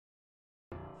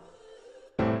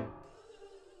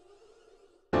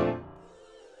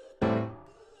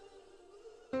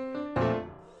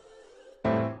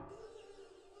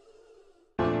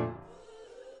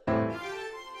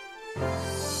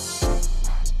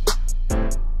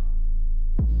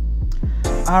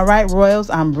All right, Royals,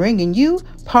 I'm bringing you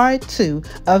part 2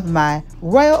 of my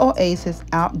Royal Oasis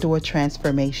outdoor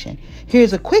transformation.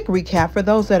 Here's a quick recap for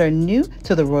those that are new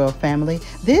to the Royal family.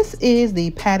 This is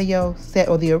the patio set,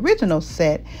 or the original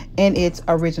set, in its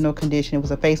original condition. It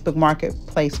was a Facebook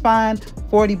Marketplace find,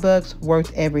 40 bucks,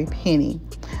 worth every penny.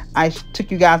 I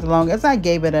took you guys along as I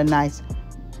gave it a nice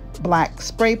black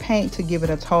spray paint to give it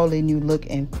a totally new look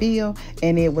and feel,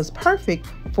 and it was perfect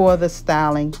for the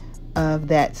styling of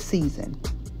that season.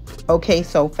 Okay,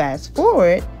 so fast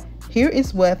forward, here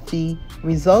is what the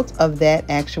results of that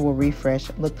actual refresh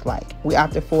looked like. We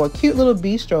opted for a cute little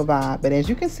bistro vibe, but as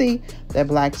you can see, that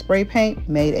black spray paint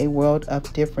made a world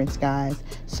of difference, guys.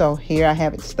 So here I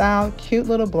have it styled, cute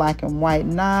little black and white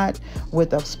knot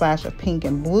with a splash of pink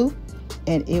and blue,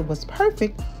 and it was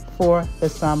perfect for the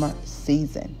summer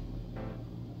season.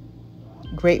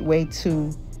 Great way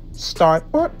to start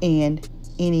or end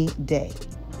any day.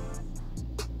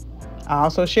 I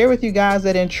also share with you guys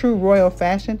that in true royal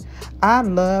fashion, I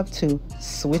love to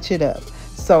switch it up.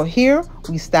 So here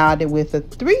we styled it with the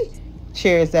 3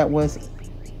 chairs that was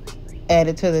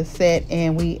added to the set,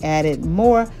 and we added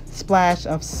more splash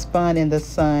of spun in the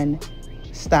sun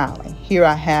styling. Here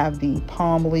I have the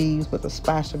palm leaves with a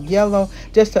splash of yellow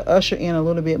just to usher in a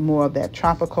little bit more of that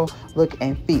tropical look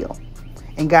and feel.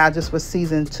 And guys, this was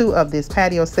season 2 of this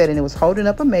patio set, and it was holding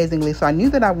up amazingly. So I knew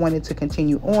that I wanted to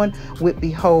continue on with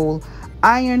the whole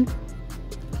iron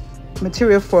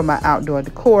material for my outdoor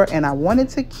decor, and I wanted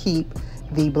to keep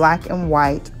the black and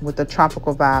white with the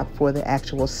tropical vibe for the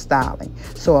actual styling.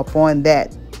 So upon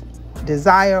that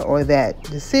desire or that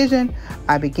decision,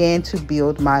 I began to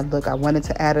build my look. I wanted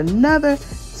to add another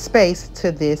space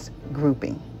to this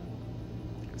grouping.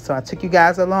 So I took you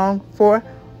guys along for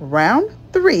round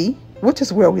 3, which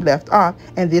is where we left off,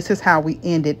 and this is how we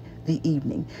ended the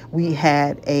evening. We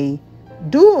had a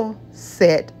dual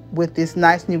set with this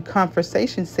nice new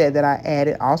conversation set that I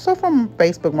added, also from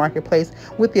Facebook Marketplace,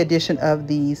 with the addition of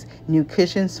these new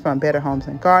cushions from Better Homes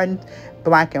and Gardens,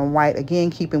 black and white,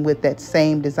 again keeping with that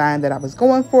same design that I was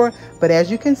going for. But as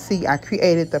you can see, I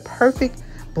created the perfect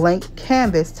blank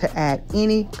canvas to add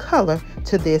any color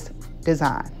to this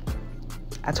design.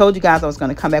 I told you guys I was going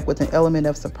to come back with an element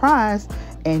of surprise,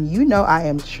 and you know I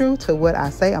am true to what I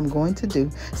say I'm going to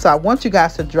do. So I want you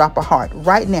guys to drop a heart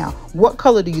right now. What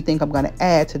color do you think I'm going to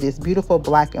add to this beautiful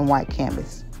black and white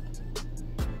canvas?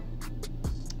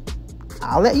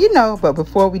 I'll let you know, but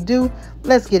before we do,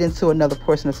 let's get into another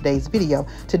portion of today's video.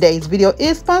 Today's video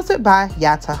is sponsored by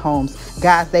YitaHome.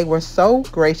 Guys, they were so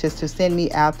gracious to send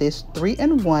me out this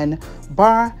 3-in-1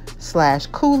 bar slash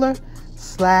cooler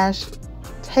slash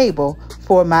table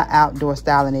for my outdoor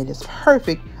style, and it is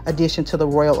perfect addition to the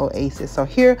Royal Oasis. So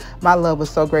here, my love was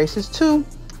so gracious to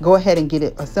go ahead and get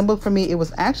it assembled for me. It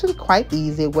was actually quite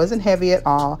easy. It wasn't heavy at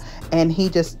all, and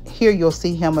here you'll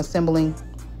see him assembling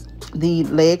the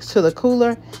legs to the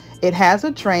cooler. It has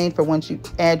a drain for once you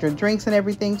add your drinks and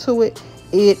everything to it.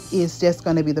 It is just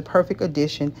going to be the perfect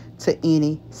addition to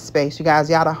any space. You guys,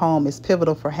 YitaHome is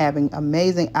pivotal for having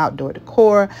amazing outdoor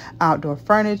decor, outdoor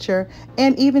furniture,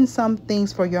 and even some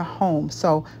things for your home.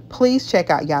 So please check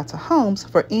out YitaHome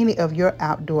for any of your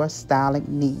outdoor styling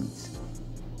needs.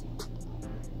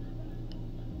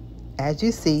 As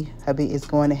you see, hubby is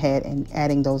going ahead and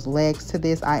adding those legs to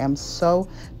this. I am so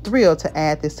thrilled to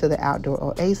add this to the outdoor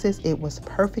oasis. It was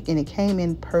perfect, and it came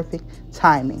in perfect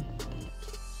timing.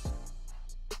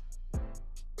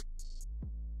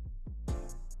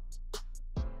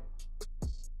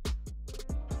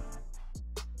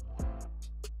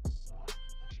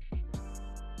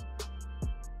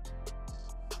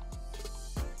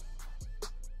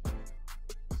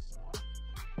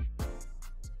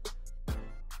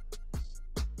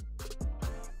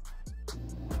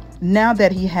 Now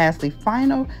that he has the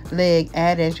final leg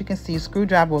added, as you can see,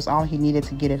 screwdriver was all he needed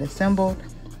to get it assembled.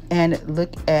 And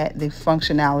look at the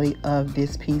functionality of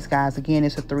this piece, guys. Again,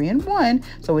 it's a 3-in-1,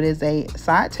 so it is a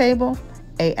side table,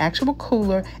 a actual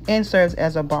cooler, and serves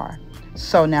as a bar.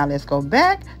 So now let's go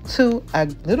back to a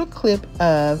little clip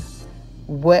of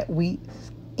what we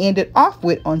ended off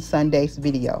with on Sunday's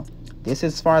video. This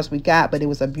is as far as we got, but it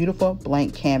was a beautiful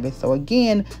blank canvas. So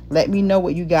again, let me know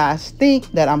what you guys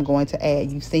think that I'm going to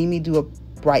add. You've seen me do a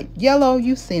bright yellow.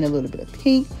 You've seen a little bit of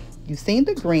pink. You've seen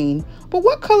the green. But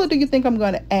what color do you think I'm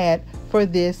going to add for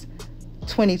this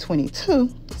 2022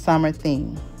 summer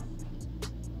theme?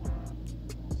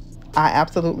 I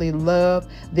absolutely love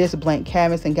this blank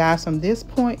canvas. And guys, from this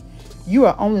point, you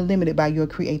are only limited by your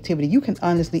creativity. You can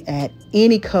honestly add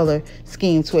any color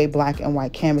scheme to a black and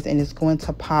white canvas, and it's going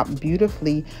to pop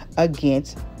beautifully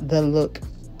against the look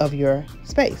of your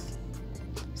space.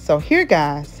 So here,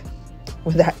 guys,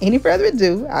 without any further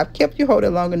ado, I've kept you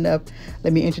holding long enough.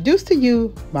 Let me introduce to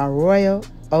you my Royal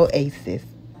Oasis.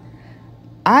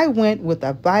 I went with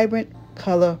a vibrant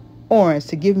color orange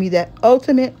to give me that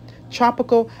ultimate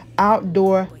tropical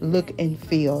outdoor look and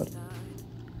feel.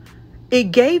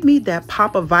 It gave me that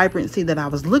pop of vibrancy that I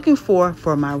was looking for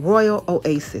my Royal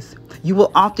Oasis. You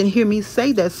will often hear me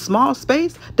say that small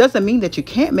space doesn't mean that you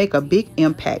can't make a big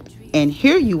impact. And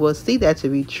here you will see that to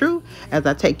be true as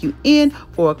I take you in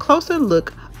for a closer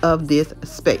look of this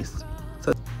space.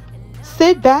 So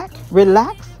sit back,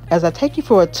 relax as I take you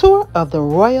for a tour of the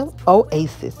Royal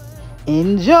Oasis.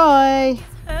 Enjoy!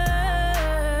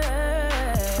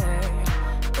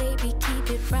 Baby, keep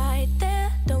it right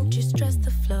there. Don't you stress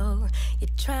the flow. You're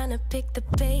trying to pick the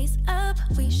pace up.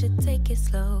 We should take it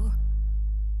slow.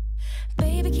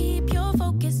 Baby, keep your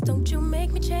focus. Don't you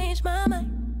make me change my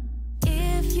mind.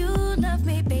 If you love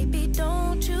me, baby,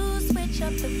 don't you switch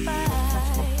up the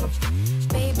vibe.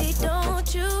 Baby,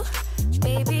 don't you,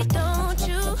 baby, don't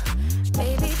you,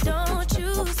 baby, don't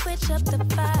you switch up the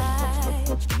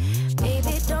vibe.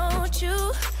 Baby, don't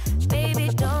you, baby,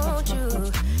 don't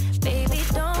you, baby,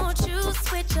 don't you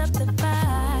switch up the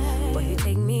vibe. Boy, you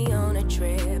take me on a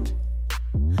trip.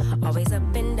 Always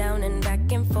up and down and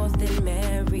back and forth in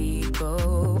merry-go-round.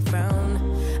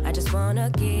 I just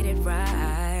wanna get it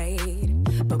right.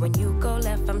 But when you go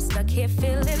left, I'm stuck here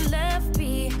feeling left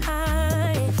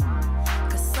behind.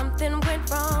 Cause something went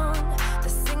wrong, the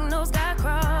signals got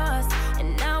crossed,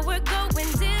 and now we're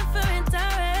going different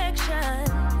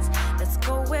directions. Let's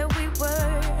go where we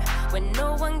were, when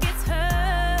no one gets hurt.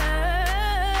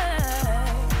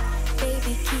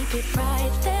 Baby, keep it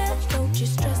right there, don't you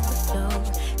stress the flow.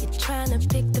 You're trying to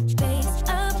pick the pace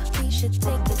up, we should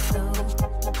take it slow.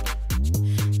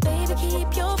 Baby,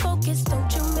 keep your focus,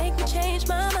 don't you make me change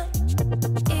my mind.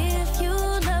 If you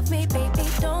love me, baby,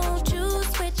 don't you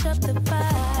switch up the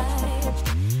vibe.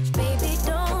 Baby,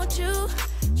 don't you,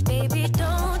 baby,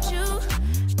 don't you,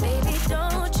 baby,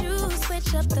 don't you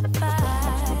switch up the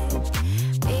vibe.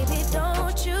 Baby,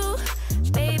 don't you,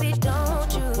 baby,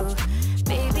 don't you,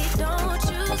 baby, don't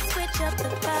you switch up the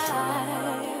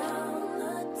vibe.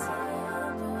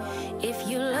 If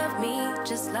you love me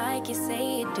just like you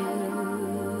say you do,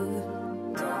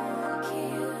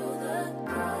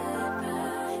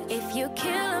 if you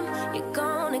kill him, you're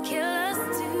gonna kill us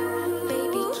too.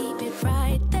 Baby, keep it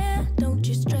right there, don't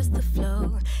you stress the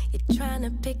flow. You're trying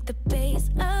to pick the pace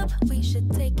up, we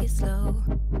should take it slow.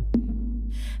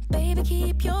 Baby,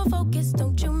 keep your focus,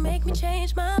 don't you make me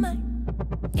change my mind.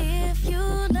 If you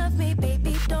love me,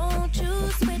 baby, don't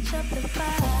you switch up the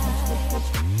vibe.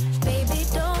 Baby,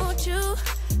 don't you,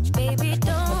 baby,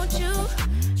 don't you,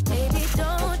 baby,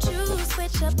 don't you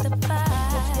switch up the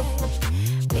vibe.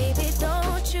 Baby,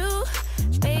 don't you,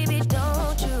 baby,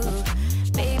 don't you,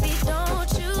 baby,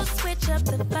 don't you switch up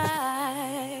the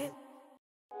vibe.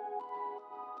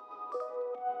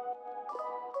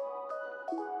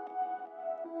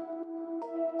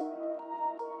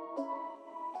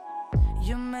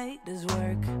 You made this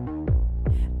work,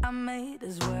 I made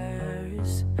this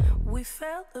worse. We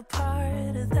fell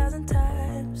apart 1,000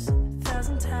 times,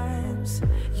 1,000 times.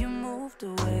 You moved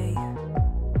away,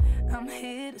 I'm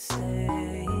here to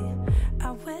stay.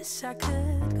 I wish I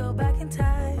could go back in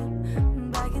time,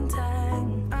 back in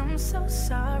time. I'm so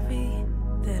sorry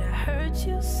that I hurt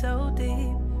you so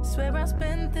deep. Swear I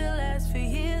spent the last few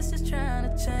years just trying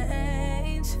to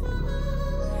change.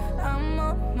 I'm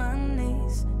on my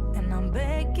knees and I'm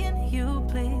begging you,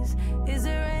 please. Is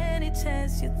there any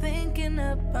chance you're thinking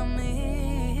about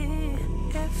me?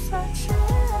 If I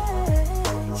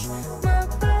change my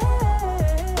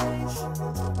ways,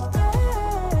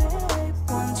 babe,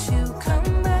 won't you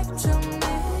come back to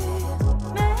me?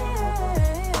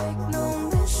 Make no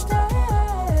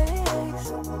mistakes,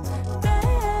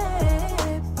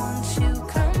 babe, won't you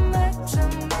come back to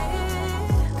me?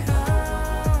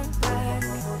 Come back,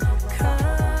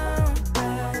 come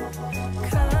back,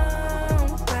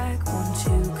 come back, won't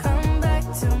you come back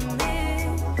to me?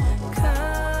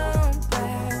 Come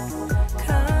back,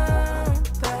 come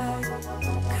back,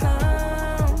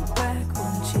 come back,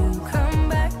 won't you come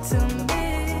back to me?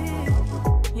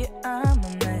 Yeah, I'm a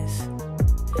mess,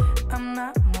 I'm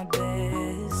not my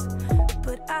best,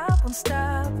 but I won't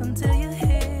stop until you're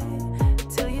here,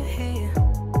 till you're here.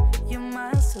 You're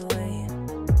miles away,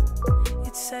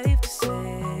 it's safe to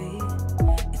say.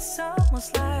 It's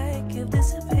almost like you've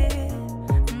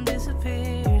disappeared,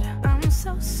 disappeared. I'm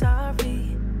so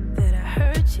sorry that I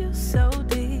hurt you so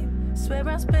deep. Swear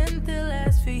I spent the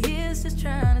last few years just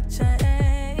trying to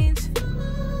change.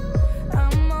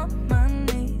 I'm on my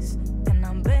knees and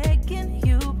I'm begging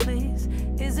you, please.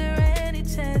 Is there any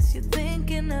chance you think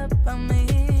thinking about me.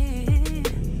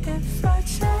 If I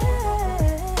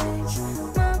change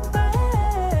my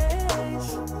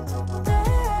ways,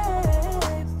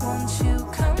 babe, won't you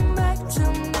come back to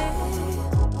me?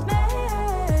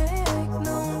 Make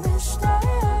no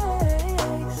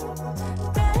mistakes,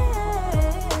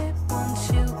 babe, won't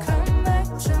you come back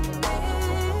to me?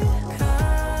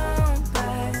 Come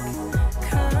back,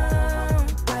 come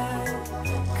back,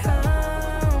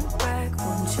 come back,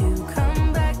 won't you come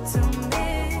back to me?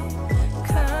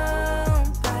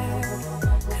 Come back,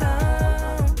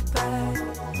 come back,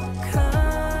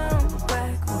 come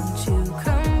back, won't you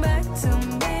come back to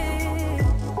me?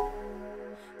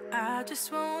 I just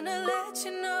wanna let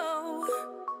you know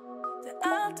that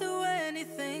I'll do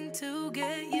anything to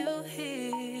get you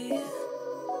here.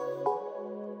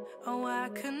 Oh, I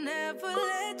could never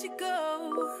let you go.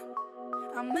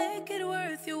 I'll make it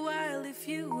worth your while if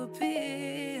you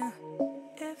appear.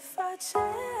 If I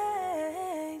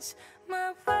change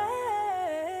my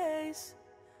ways,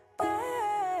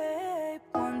 babe,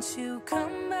 won't you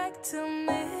come back to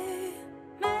me?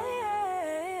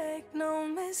 Make no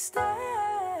mistakes,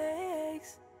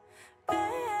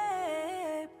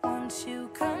 babe, won't you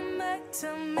come back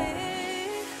to me?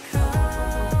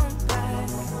 Come back,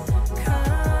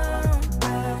 come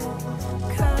back,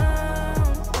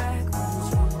 come back, won't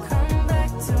you come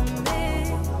back to me?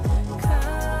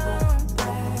 Come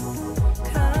back,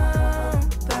 come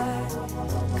back,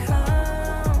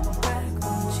 come back,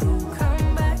 won't you come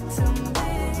back to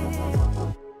me?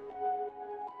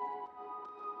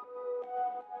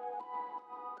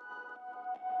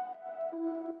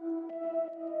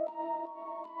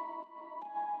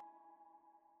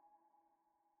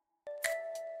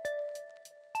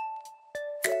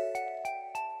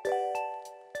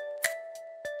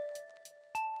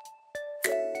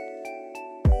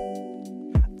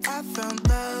 I found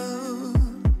love,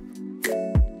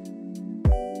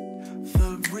 the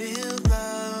real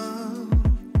love.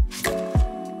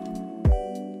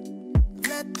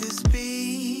 Let this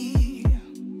be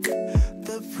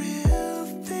the real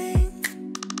thing.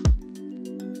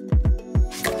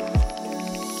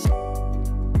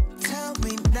 Tell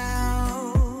me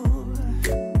now,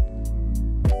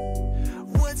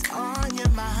 what's on your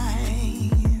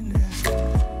mind?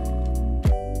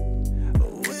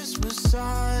 Whisper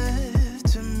soft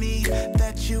to me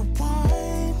that you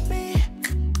want me.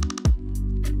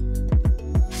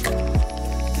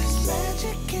 There's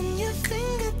magic in your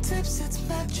fingertips, it's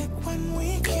magic when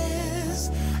we kiss.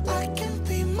 I can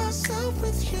be myself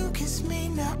with you, kiss me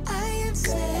now, I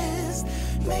insist.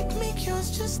 Make me yours,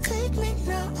 just take me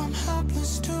now, I'm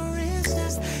helpless to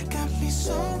resist. Got me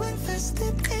so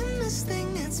invested in this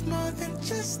thing, it's more than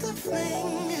just a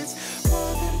fling. It's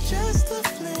more than just a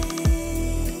fling.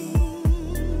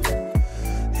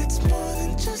 It's more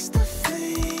than just a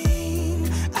fling.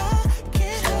 I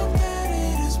can't help that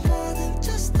it is more than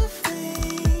just a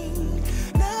fling.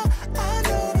 Now I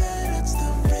know that it's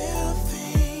the real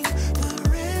thing, the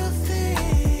real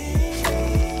thing.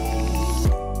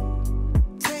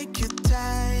 Take your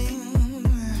time,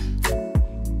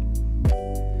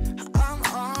 I'm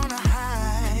on a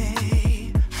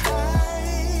high,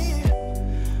 high.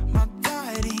 My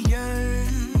body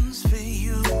yearns for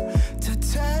you to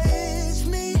touch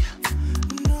me.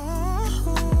 No,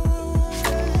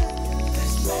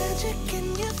 there's magic in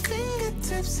your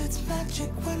fingertips, it's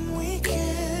magic when we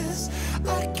kiss.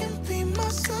 I can be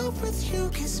myself with you,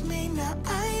 kiss me now,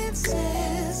 I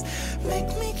insist. Make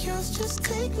me yours, just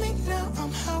take me now,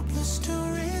 I'm helpless to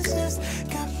resist.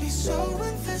 Got me so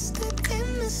invested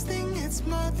in this thing, it's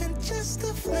more than just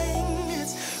a fling.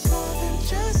 It's more than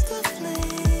just a fling.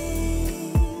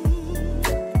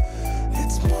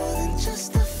 It's more than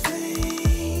just a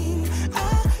fling. I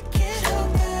can't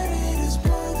help that it is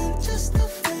more than just a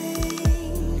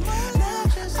fling. Now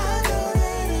I know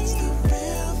that it's the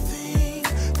real thing,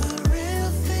 the real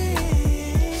thing.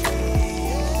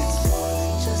 It's more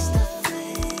than just a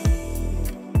fling.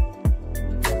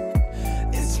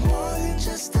 It's more than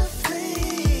just a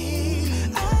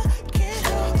fling. I can't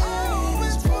help that it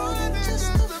is more than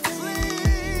just a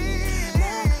fling.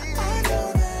 Now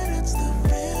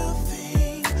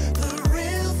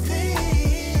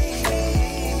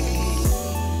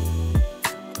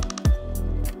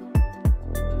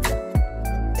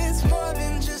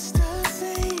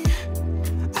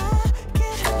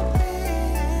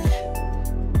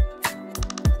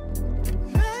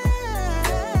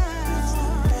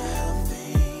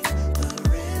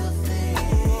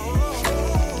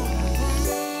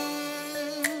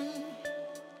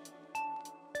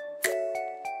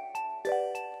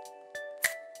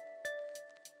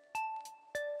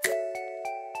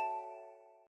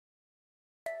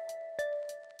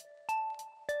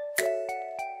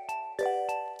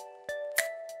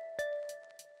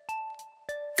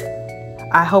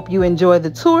I hope you enjoy the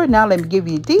tour. Now let me give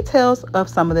you details of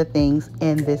some of the things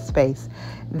in this space.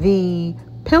 The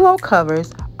pillow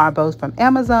covers are both from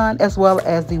Amazon, as well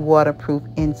as the waterproof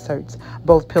inserts.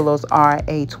 Both pillows are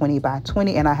a 20 by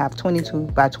 20, and I have 22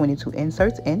 by 22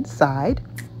 inserts inside.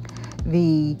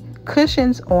 The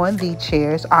cushions on the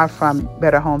chairs are from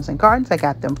Better Homes and Gardens. I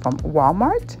got them from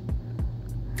Walmart.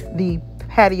 The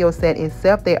patio set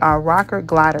itself, they are rocker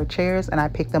glider chairs, and I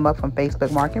picked them up from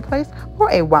Facebook Marketplace for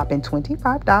a whopping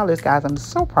 $25, guys. I'm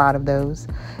so proud of those.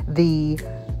 The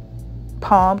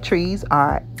palm trees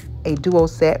are a duo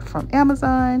set from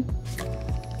Amazon.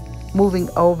 Moving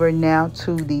over now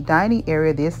to the dining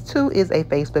area, this too is a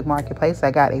Facebook Marketplace.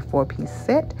 I got a 4-piece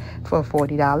set for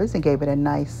 $40 and gave it a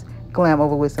nice glam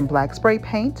over with some black spray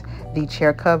paint. The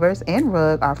chair covers and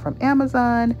rug are from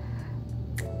Amazon.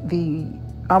 The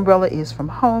umbrella is from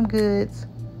Home Goods.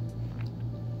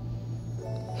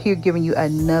 Here, giving you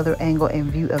another angle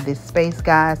and view of this space,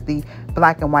 guys. The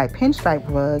black and white pinstripe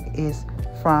rug is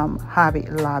from Hobby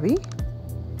Lobby,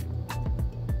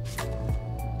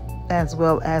 as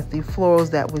well as the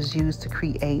florals that was used to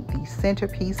create the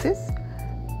centerpieces.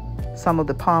 Some of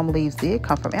the palm leaves did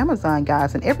come from Amazon,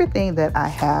 guys, and everything that I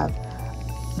have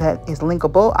that is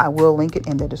linkable, I will link it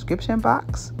in the description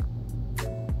box.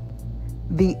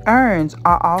 The urns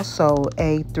are also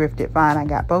a thrifted find. I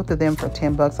got both of them for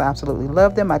 $10. I absolutely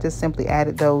love them. I just simply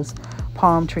added those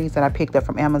palm trees that I picked up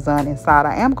from Amazon inside.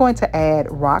 I am going to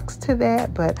add rocks to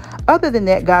that, but other than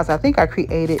that, guys, I think I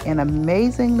created an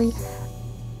amazingly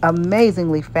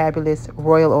fabulous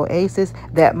royal oasis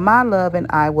that my love and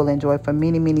I will enjoy for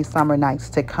many summer nights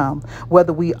to come.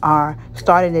 Whether we are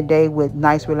starting the day with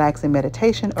nice relaxing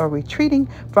meditation or retreating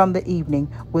from the evening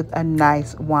with a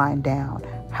nice wind down.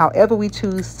 However we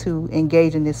choose to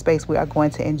engage in this space, we are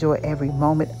going to enjoy every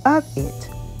moment of it.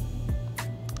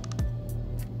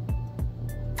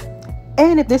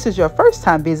 And if this is your first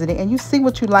time visiting and you see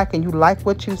what you like and you like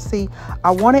what you see,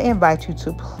 I want to invite you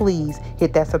to please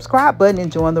hit that subscribe button and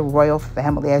join the royal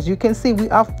family. As you can see, we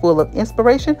are full of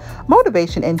inspiration,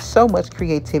 motivation, and so much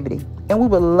creativity. And we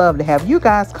would love to have you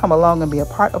guys come along and be a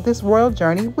part of this royal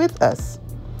journey with us.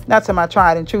 Now, to my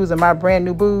tried and trues and my brand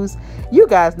new boos, you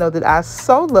guys know that I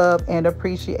so love and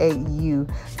appreciate you.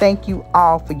 Thank you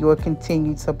all for your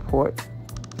continued support.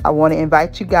 I want to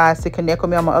invite you guys to connect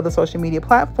with me on my other social media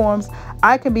platforms.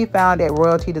 I can be found at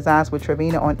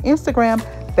RoyalTDesignswithTravina on Instagram,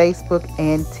 Facebook,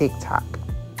 and TikTok.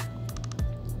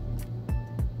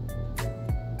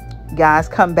 Guys,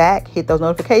 come back, hit those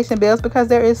notification bells, because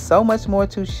there is so much more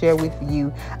to share with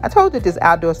you. I told you this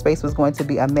outdoor space was going to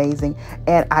be amazing,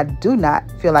 and I do not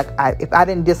feel like if I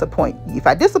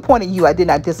disappointed you, I did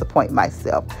not disappoint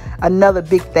myself. Another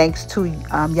big thanks to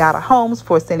YitaHome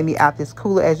for sending me out this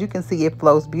cooler. As you can see, it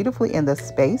flows beautifully in the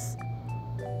space.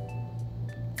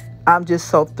 I'm just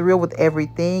so thrilled with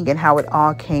everything and how it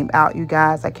all came out, you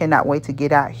guys. I cannot wait to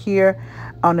get out here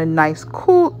on a nice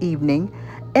cool evening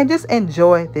and just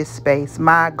enjoy this space.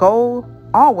 My goal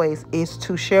always is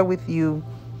to share with you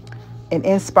and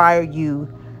inspire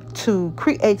you to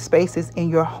create spaces in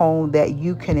your home that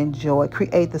you can enjoy.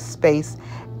 Create the space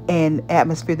and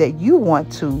atmosphere that you want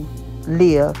to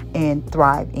live and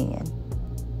thrive in.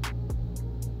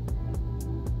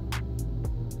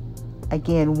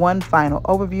 Again, one final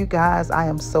overview, guys. I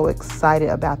am so excited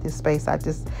about this space. I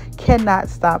just cannot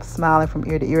stop smiling from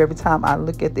ear to ear every time I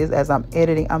look at this as I'm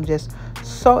editing. I'm just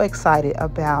so excited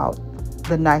about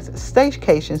the nice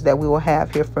staycations that we will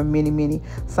have here for many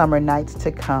summer nights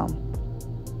to come.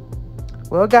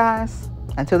 Well, guys,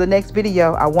 until the next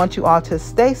video, I want you all to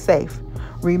stay safe,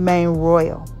 remain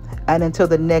royal, and until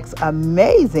the next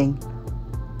amazing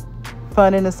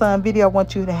Fun in the Sun video, I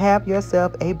want you to have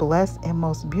yourself a blessed and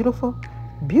most beautiful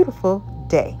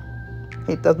day.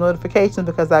 Hit those notifications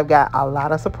because I've got a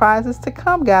lot of surprises to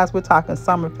come, guys. We're talking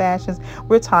summer fashions.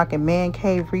 We're talking man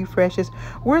cave refreshes.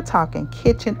 We're talking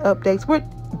kitchen updates.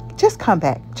 Just come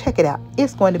back. Check it out.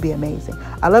 It's going to be amazing.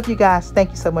 I love you guys. Thank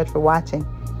you so much for watching.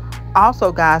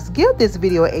 Also, guys, give this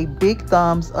video a big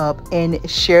thumbs up and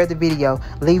share the video.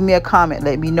 Leave me a comment.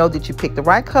 Let me know that you picked the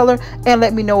right color, and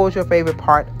let me know what was your favorite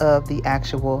part of the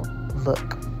actual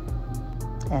look.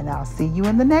 And I'll see you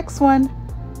in the next one.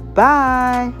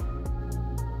 Bye.